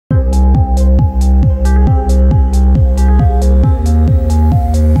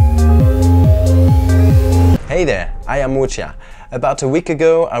Hey there, I am Woochia. About a week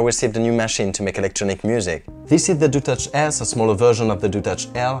ago, I received a new machine to make electronic music. This is the DoTouch S, a smaller version of the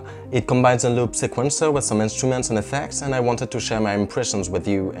DoTouch L. It combines a loop sequencer with some instruments and effects, and I wanted to share my impressions with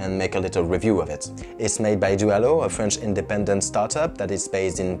you and make a little review of it. It's made by Dualo, a French independent startup that is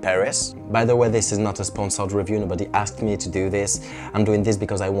based in Paris. By the way, this is not a sponsored review, nobody asked me to do this. I'm doing this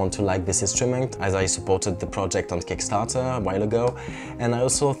because I want to like this instrument, as I supported the project on Kickstarter a while ago, and I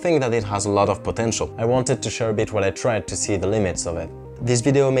also think that it has a lot of potential. I wanted to share a bit what I tried to see the limits of it. This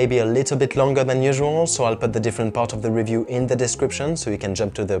video may be a little bit longer than usual, so I'll put the different part of the review in the description so you can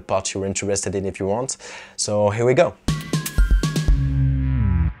jump to the part you're interested in if you want. So here we go.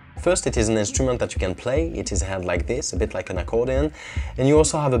 First, it is an instrument that you can play. It is held like this, a bit like an accordion, and you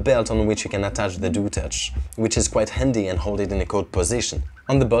also have a belt on which you can attach the DoTouch, which is quite handy and hold it in a good position.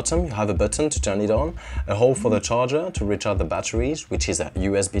 On the bottom, you have a button to turn it on, a hole for the charger to recharge the batteries, which is a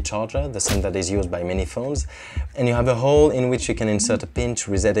USB charger, the same that is used by many phones, and you have a hole in which you can insert a pin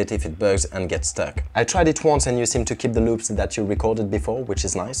to reset it if it bugs and gets stuck. I tried it once and you seem to keep the loops that you recorded before, which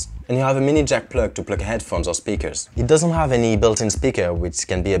is nice. And you have a mini jack plug to plug headphones or speakers. It doesn't have any built-in speaker, which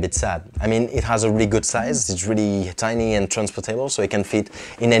can be a bit sad. I mean, it has a really good size, it's really tiny and transportable, so it can fit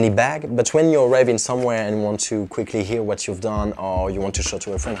in any bag, but when you're arriving somewhere and want to quickly hear what you've done or you want to show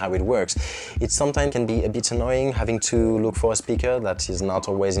to a friend how it works, it sometimes can be a bit annoying having to look for a speaker that is not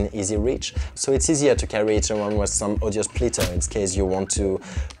always in easy reach, so it's easier to carry it around with some audio splitter in case you want to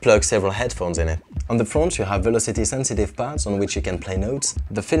plug several headphones in it. On the front you have velocity sensitive pads on which you can play notes.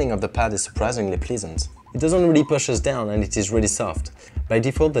 The feeling of the pad is surprisingly pleasant. It doesn't really push us down and it is really soft. By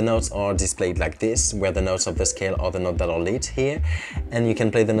default the notes are displayed like this, where the notes of the scale are the notes that are lit here, and you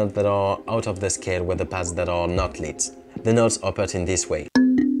can play the notes that are out of the scale with the pads that are not lit. The notes are put in this way,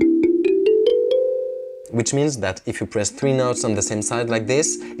 which means that if you press 3 notes on the same side like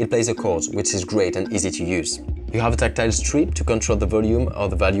this, it plays a chord, which is great and easy to use. You have a tactile strip to control the volume or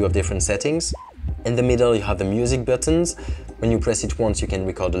the value of different settings. In the middle you have the music buttons. When you press it once you can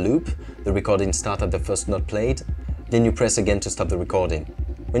record a loop. The recording starts at the first note played. Then you press again to stop the recording.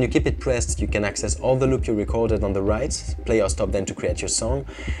 When you keep it pressed, you can access all the loop you recorded on the right, play or stop them to create your song,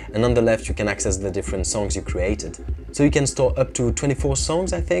 and on the left you can access the different songs you created. So you can store up to 24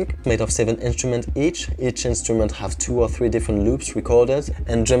 songs, I think, made of 7 instruments each. Each instrument have 2 or 3 different loops recorded,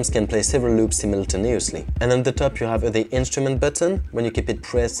 and drums can play several loops simultaneously. And on the top you have the instrument button. When you keep it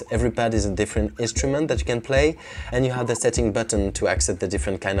pressed, every pad is a different instrument that you can play, and you have the setting button to access the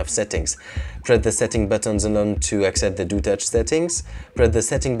different kind of settings. Press the setting buttons alone to access the DoTouch settings, press the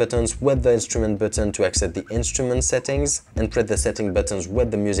setting buttons with the instrument button to access the instrument settings, and press the setting buttons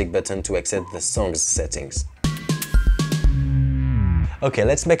with the music button to access the song's settings. Okay,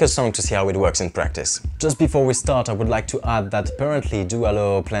 let's make a song to see how it works in practice. Just before we start, I would like to add that apparently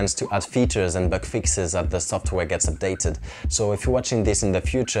Dualo plans to add features and bug fixes as the software gets updated. So if you're watching this in the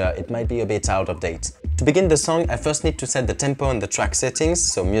future, it might be a bit out of date. To begin the song, I first need to set the tempo and the track settings,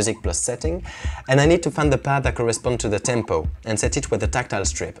 so music plus setting, and I need to find the pad that corresponds to the tempo and set it with the tactile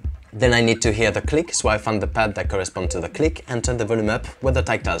strip. Then I need to hear the click, so I find the pad that corresponds to the click and turn the volume up with the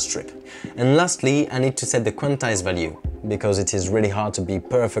tactile strip. And lastly, I need to set the quantize value, because it is really hard to be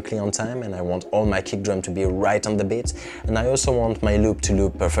perfectly on time and I want all my kick drum to be right on the beat, and I also want my loop to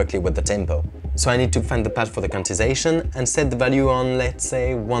loop perfectly with the tempo. So I need to find the pad for the quantization and set the value on, let's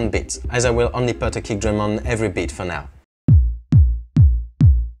say, 1 beat, as I will only put a kick drum on every beat for now.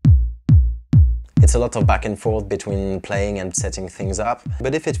 It's a lot of back and forth between playing and setting things up,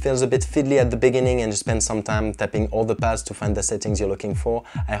 but if it feels a bit fiddly at the beginning and you spend some time tapping all the pads to find the settings you're looking for,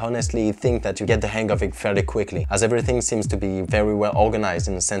 I honestly think that you get the hang of it fairly quickly, as everything seems to be very well organized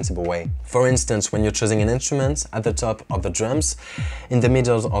in a sensible way. For instance, when you're choosing an instrument, at the top are the drums, in the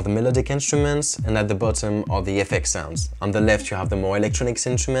middle are the melodic instruments, and at the bottom are the effect sounds. On the left you have the more electronics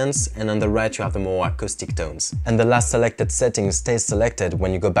instruments, and on the right you have the more acoustic tones. And the last selected setting stays selected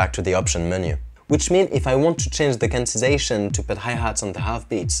when you go back to the option menu. Which means if I want to change the quantization to put hi-hats on the half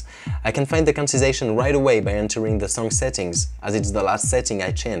beats, I can find the quantization right away by entering the song settings, as it's the last setting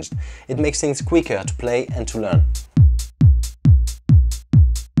I changed. It makes things quicker to play and to learn.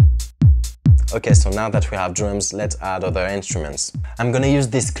 Okay, so now that we have drums, let's add other instruments. I'm gonna use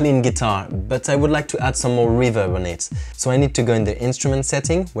this clean guitar, but I would like to add some more reverb on it. So I need to go in the instrument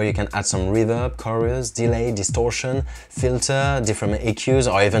setting, where you can add some reverb, chorus, delay, distortion, filter, different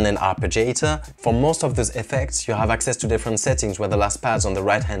EQs, or even an arpeggiator. For most of those effects, you have access to different settings with the last pads on the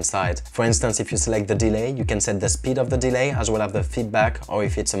right-hand side. For instance, if you select the delay, you can set the speed of the delay, as well as the feedback, or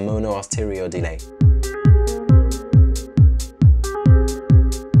if it's a mono or stereo delay.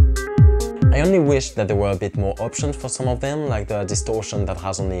 I I only wish that there were a bit more options for some of them, like the distortion that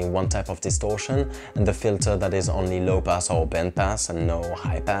has only one type of distortion, and the filter that is only low pass or band pass and no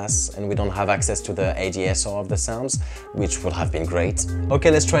high pass, and we don't have access to the ADSR of the sounds, which would have been great. Okay,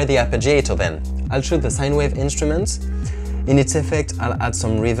 let's try the arpeggiator then. I'll choose the sine wave instrument. In its effect, I'll add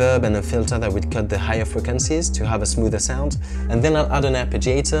some reverb and a filter that would cut the higher frequencies to have a smoother sound. And then I'll add an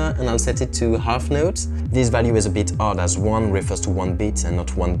arpeggiator and I'll set it to half notes. This value is a bit odd as 1 refers to 1 beat and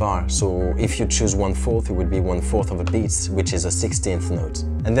not 1 bar. So if you choose 1/4, it would be 1/4 of a beat, which is a 16th note.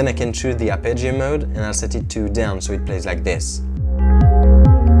 And then I can choose the arpeggio mode and I'll set it to down so it plays like this.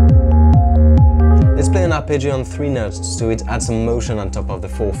 Let's play an arpeggio on 3 notes so it adds some motion on top of the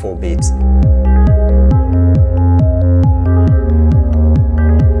 4/4 beat.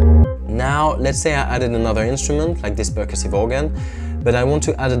 Now, let's say I added another instrument, like this percussive organ, but I want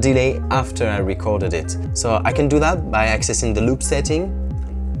to add a delay after I recorded it. So I can do that by accessing the loop setting.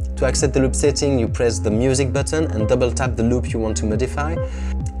 To access the loop setting, you press the music button and double tap the loop you want to modify.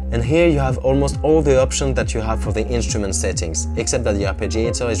 And here you have almost all the options that you have for the instrument settings, except that the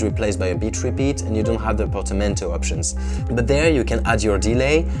arpeggiator is replaced by a beat repeat and you don't have the portamento options. But there you can add your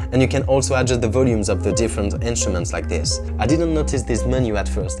delay and you can also adjust the volumes of the different instruments like this. I didn't notice this menu at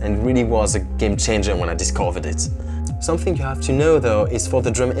first and it really was a game changer when I discovered it. Something you have to know though is for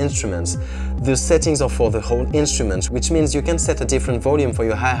the drum instruments. The settings are for the whole instrument, which means you can set a different volume for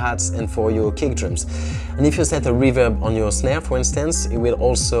your hi-hats and for your kick drums. And if you set a reverb on your snare, for instance, it will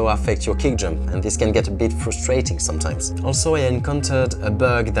also affect your kick drum, and this can get a bit frustrating sometimes. Also, I encountered a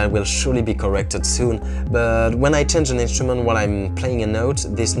bug that will surely be corrected soon, but when I change an instrument while I'm playing a note,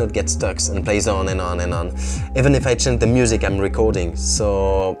 this note gets stuck and plays on and on and on, even if I change the music I'm recording.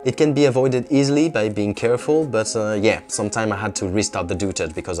 So it can be avoided easily by being careful, but yeah, sometime I had to restart the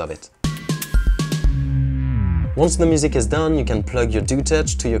DoTouch because of it. Once the music is done, you can plug your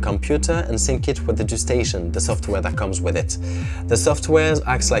DoTouch to your computer and sync it with the DoStation, the software that comes with it. The software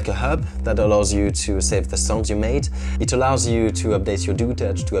acts like a hub that allows you to save the songs you made. It allows you to update your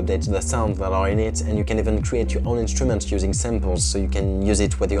DoTouch, to update the sounds that are in it, and you can even create your own instruments using samples, so you can use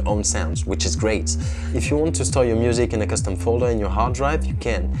it with your own sounds, which is great. If you want to store your music in a custom folder in your hard drive, you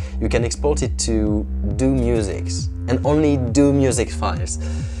can. You can export it to DoMusics, and only DoMusic files.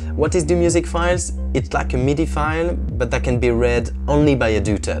 What is DoMusic files? It's like a MIDI file, but that can be read only by a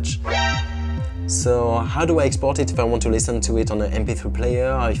DoTouch. So how do I export it if I want to listen to it on an MP3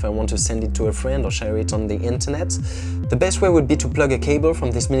 player, or if I want to send it to a friend or share it on the internet? The best way would be to plug a cable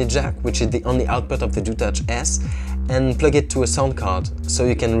from this mini jack, which is the only output of the DoTouch S, and plug it to a sound card, so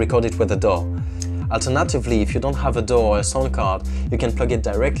you can record it with a DAW. Alternatively, if you don't have a DAW or a sound card, you can plug it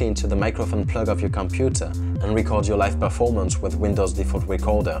directly into the microphone plug of your computer and record your live performance with Windows Default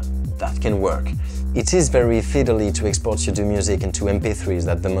Recorder. That can work. It is very fiddly to export your DoMusic into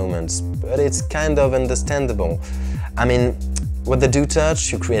MP3s at the moment, but it's kind of understandable. I mean, with the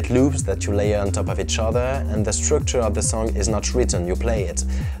DoTouch, you create loops that you layer on top of each other, and the structure of the song is not written, you play it.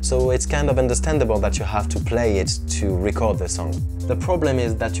 So it's kind of understandable that you have to play it to record the song. The problem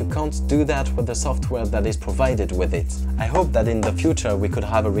is that you can't do that with the software that is provided with it. I hope that in the future we could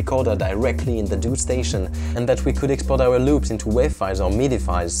have a recorder directly in the DoStation, and that we could export our loops into WAV files or MIDI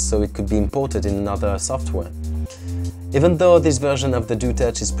files, so it could be imported in another software. Even though this version of the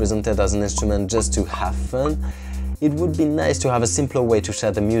DoTouch is presented as an instrument just to have fun, it would be nice to have a simpler way to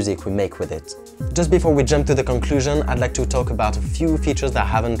share the music we make with it. Just before we jump to the conclusion, I'd like to talk about a few features that I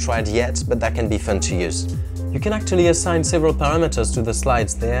haven't tried yet, but that can be fun to use. You can actually assign several parameters to the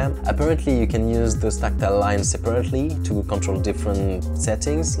slides there. Apparently you can use those tactile lines separately to control different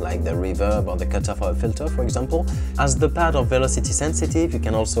settings, like the reverb or the cutoff or a filter, for example. As the pad are velocity sensitive, you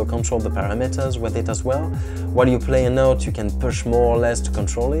can also control the parameters with it as well. While you play a note, you can push more or less to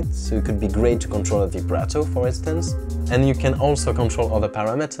control it, so it could be great to control a vibrato, for instance. And you can also control other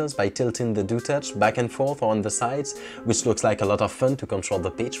parameters by tilting the DoTouch back and forth or on the sides, which looks like a lot of fun to control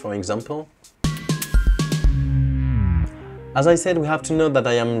the pitch, for example. As I said, we have to note that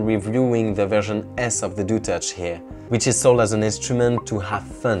I am reviewing the version S of the DoTouch here, which is sold as an instrument to have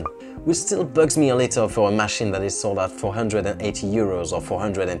fun, which still bugs me a little for a machine that is sold at 480 euros or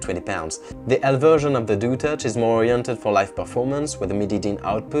 420 pounds. The L version of the DoTouch is more oriented for live performance with a MIDI DIN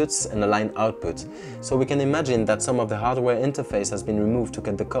outputs and a line output, so we can imagine that some of the hardware interface has been removed to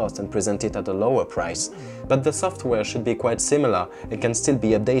cut the cost and present it at a lower price. But the software should be quite similar and can still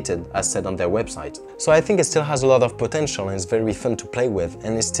be updated, as said on their website. So I think it still has a lot of potential and is very fun to play with,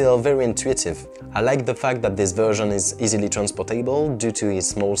 and is still very intuitive. I like the fact that this version is easily transportable due to its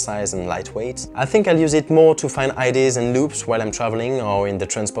small size size and lightweight. I think I'll use it more to find ideas and loops while I'm traveling or in the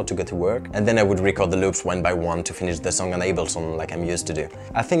transport to go to work, and then I would record the loops one by one to finish the song on Ableton like I'm used to do.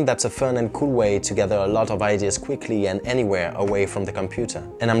 I think that's a fun and cool way to gather a lot of ideas quickly and anywhere away from the computer.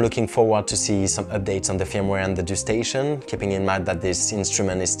 And I'm looking forward to see some updates on the firmware and the DoStation, keeping in mind that this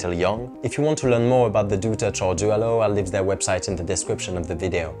instrument is still young. If you want to learn more about the DoTouch or Dualo, I'll leave their website in the description of the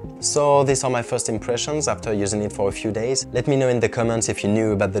video. So these are my first impressions after using it for a few days. Let me know in the comments if you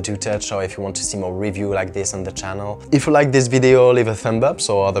knew about the DoTouch or if you want to see more review like this on the channel. If you like this video, leave a thumb up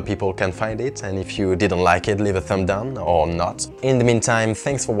so other people can find it, and if you didn't like it, leave a thumb down or not. In the meantime,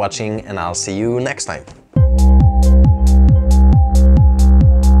 thanks for watching and I'll see you next time.